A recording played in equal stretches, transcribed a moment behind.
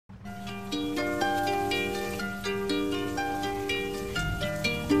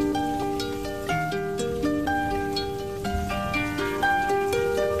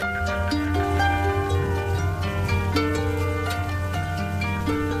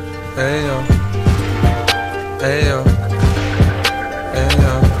Ayo, ayo,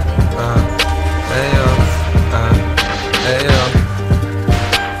 ayo, ayo, ayo,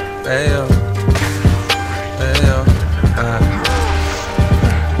 ayo, ayo,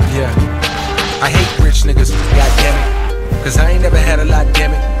 yeah. I hate rich niggas, goddammit, cause I ain't never had a lot,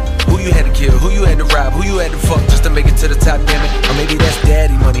 damn it. Who you had to kill, who you had to rob, who you had to fuck just to make it to the top, damn it. Or maybe that's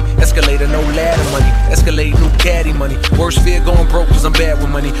daddy money, escalator, no ladder money, escalate, new caddy money. Worst fear going broke cause I'm bad with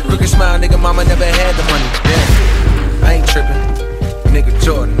money. Crooked smile, nigga, mama never had the money. Damn, I ain't tripping, nigga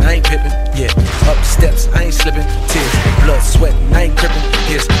Jordan, I ain't pippin'. Yeah, up steps, I ain't slipping. Tears, blood, sweatin', I ain't crippin'.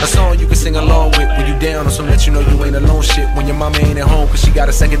 Here's a song you can sing along with when you down on some let you know you ain't alone shit. When your mama ain't at home cause she got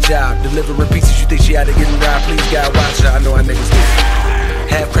a second job, delivering pieces you think she had to get in ride. Please God watch her, I know how niggas do.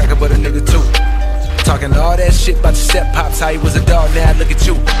 Half cracker but a nigga too. Talking all that shit about your step pops, how he was a dog, now look at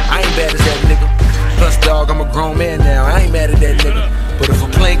you. I ain't bad as that nigga. Plus dog, I'm a grown man now, I ain't mad at that nigga. But if a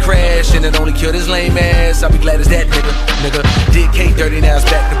plane crash and it only killed his lame ass, I'll be glad as that nigga. Did K dirty, now it's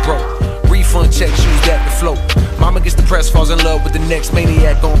back to broke. Refund checks, use that to float. Mama gets depressed, falls in love with the next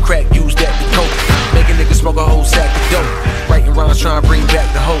maniac on crack, use that to cope. Make a nigga smoke a whole sack of dope. Writing rhymes trying to bring back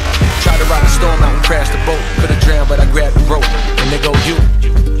the hope. Try to ride the storm out and crash the boat. Could've drowned but I grabbed the rope. And there go you.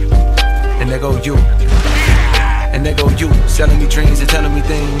 And there go you. And there go you. Selling me dreams and telling me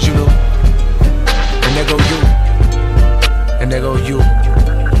things you know. And there go you. And there go you.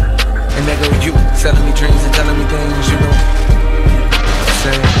 And there go you. Selling me dreams and telling me things you know.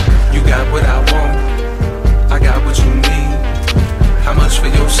 Saying, you got what I want, I got what you need. How much for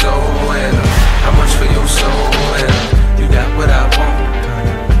your soul and how much for your soul and you got what I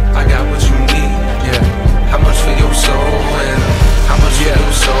want, I got what you need. Yeah, how much for your soul and how much for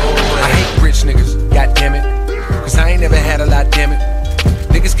your soul and I hate rich niggas, goddammit, cause I ain't never had a lot, damn it.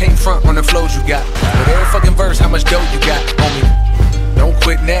 Niggas can't front on the flows you got, but every fucking verse how much dough you got, homie. Don't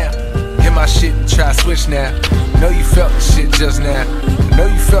quit now, hit my shit and try switch now. Know you felt the shit just now. Know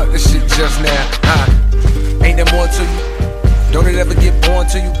you felt this shit just now. Ain't there more to you? Don't it ever get born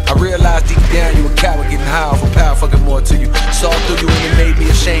to you? I realized deep down you a coward getting high off a power fucking more to you. Saw through you and it made me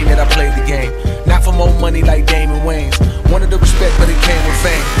ashamed that I played the game. Not for more money like Damon Wayans. Wanted the respect but it came with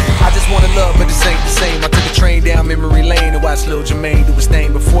fame. I just wanted love but this ain't the same. I took a train down memory lane to watch Lil Jermaine do his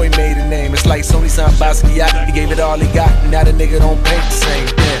thing before he made a name. It's like Sony signed Basquiat. He gave it all he got. Now the nigga don't paint the same.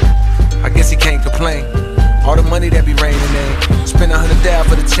 Damn, I guess he can't complain. All the money that be raining in. Spend $100,000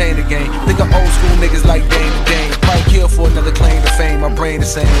 for the chain again. Think of old school niggas like Dame and Dame. Probably kill for another claim to fame. My brain the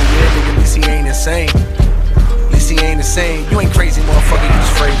same. Yeah, nigga, at least he ain't insane. At least he ain't insane. You ain't crazy, motherfucker. You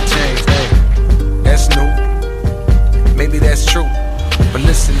just afraid to change. Hey, that's new. Maybe that's true. But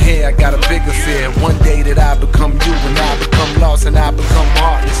listen here, I got a bigger fear. One day that I become you and I become lost and I become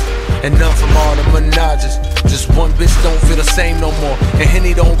heartless. And none from all the menages. Just one bitch don't feel the same no more. And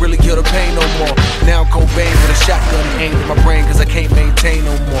Henny don't really kill the pain no more. Now I'm Cobain with a shotgun aimed at my brain cause I can't maintain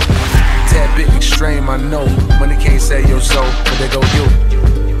no more. Tad bit extreme, I know. Money can't save your soul. But there go you.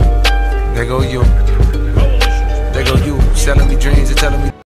 There go you. There go you. Selling me dreams and telling me